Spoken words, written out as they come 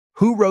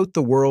Who wrote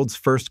the world's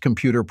first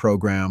computer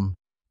program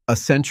a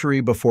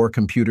century before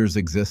computers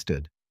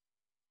existed?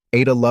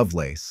 Ada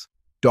Lovelace,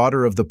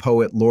 daughter of the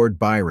poet Lord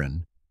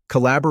Byron,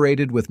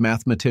 collaborated with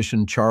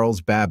mathematician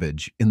Charles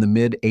Babbage in the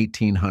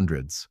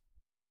mid-1800s.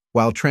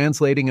 While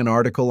translating an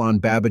article on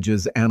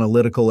Babbage's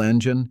analytical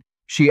engine,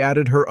 she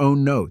added her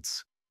own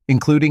notes,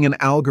 including an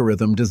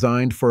algorithm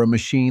designed for a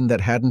machine that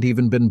hadn't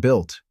even been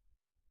built.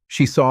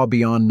 She saw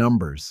beyond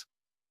numbers.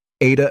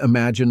 Ada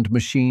imagined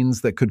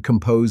machines that could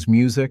compose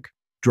music,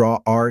 draw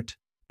art,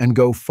 and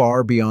go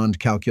far beyond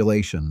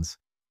calculations,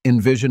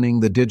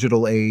 envisioning the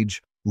digital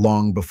age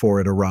long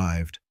before it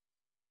arrived.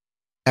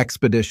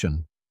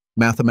 Expedition,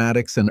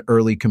 Mathematics and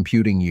Early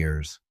Computing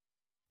Years.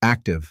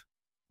 Active,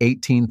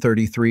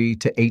 1833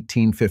 to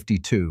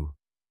 1852.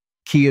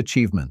 Key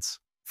achievements: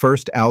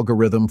 first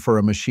algorithm for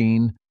a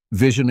machine,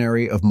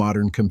 visionary of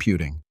modern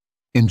computing.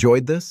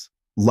 Enjoyed this?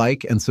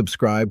 Like and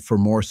subscribe for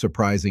more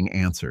surprising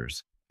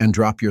answers, and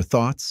drop your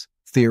thoughts,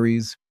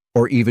 theories,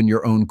 or even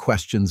your own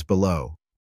questions below.